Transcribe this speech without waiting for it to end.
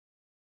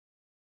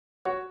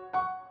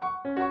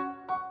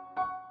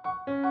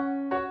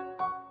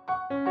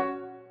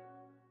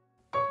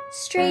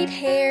Straight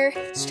hair,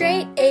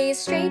 straight A's,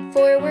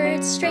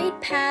 straightforward, straight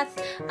path.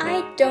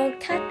 I don't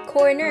cut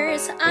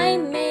corners, I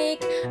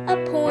make a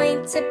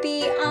point to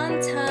be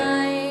on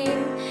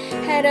time.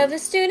 Head of the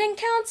student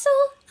council,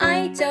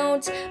 I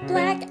don't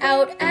black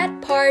out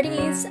at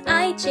parties.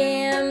 I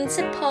jam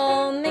to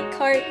Paul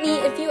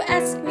McCartney. If you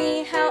ask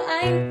me how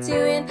I'm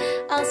doing,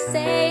 I'll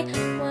say,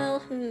 well,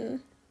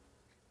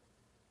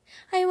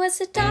 I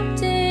was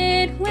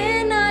adopted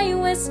when I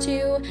was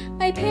 2.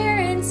 My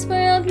parents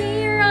spoiled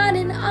me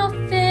rotten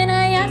often.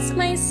 I ask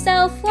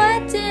myself,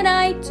 what did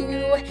I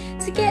do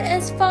to get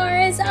as far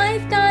as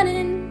I've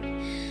gotten?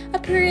 A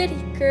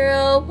pretty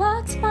girl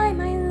walks by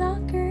my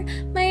locker.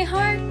 My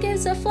heart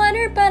gives a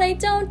flutter, but I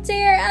don't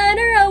dare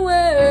utter a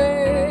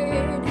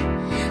word.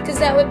 'Cause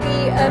that would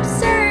be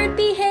absurd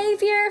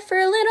behavior for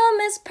little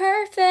Miss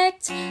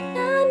Perfect.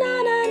 Na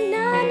na na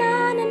na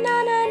na na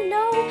na na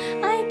no.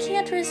 I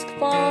can't risk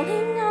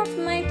falling off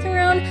my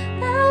throne.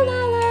 La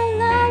la la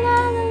la la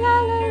la la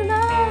la.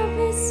 Love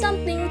is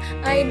something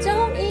I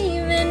don't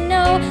even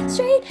know.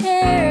 Straight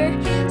hair,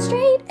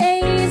 straight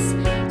A's,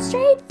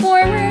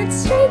 straightforward,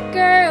 straight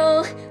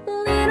girl.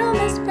 Little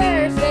Miss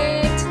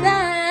Perfect,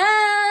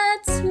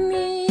 that's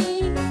me.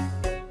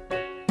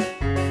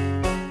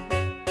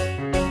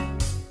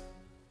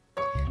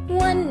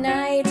 One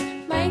night,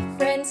 my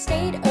friend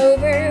stayed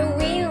over.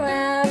 We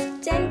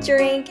laughed and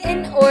drank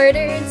and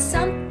ordered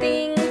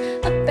something.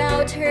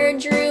 About her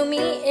drew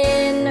me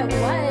in.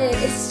 What?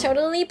 It's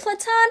totally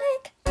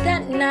platonic.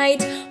 That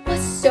night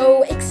was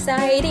so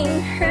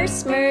exciting. Her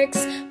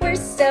smirks were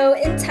so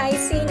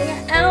enticing.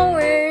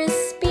 Hours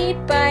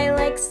speed by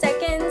like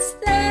seconds.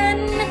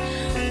 Then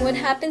what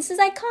happens is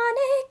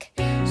iconic.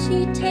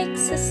 She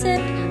takes a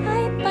sip,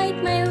 I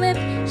bite my lip.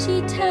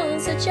 She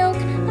tells a joke,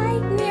 I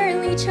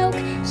nearly choke.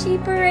 She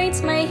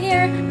braids my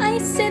hair, I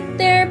sit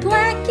there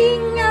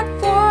blacking out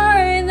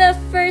for the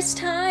first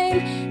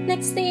time.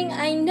 Next thing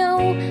I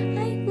know,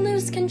 I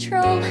lose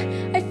control.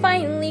 I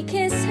finally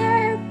kiss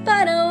her,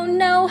 but oh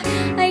no,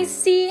 I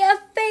see a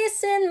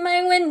face in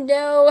my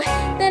window.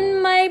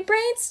 Then my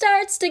brain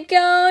starts to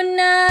go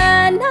na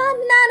na na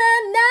na na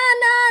na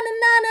na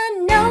na na.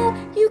 No,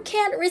 you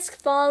can't risk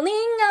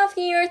falling off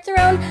your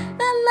throne.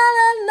 La la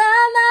la la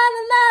la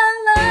la la.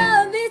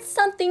 Love, it's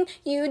something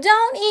you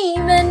don't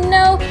even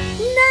know.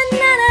 Na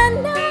na na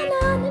na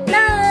na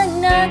na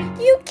na.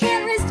 You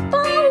can't risk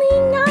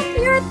falling off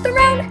your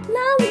throne.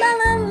 La la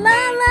la la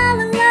la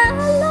la la.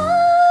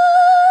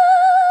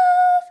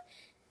 Love,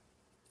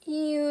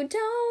 you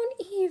don't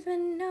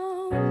even know.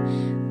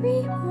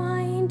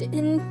 Rewind,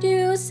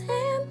 induce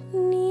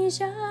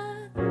amnesia.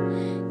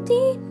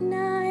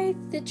 Deny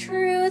the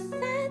truth,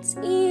 that's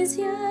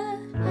easier.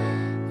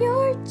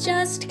 You're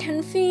just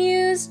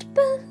confused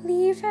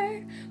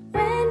believer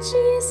when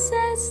she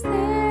says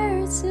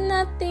there's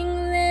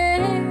nothing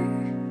there.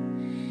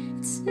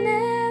 It's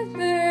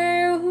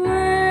never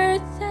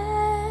worth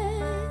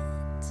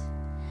it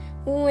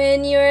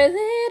when you're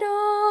there.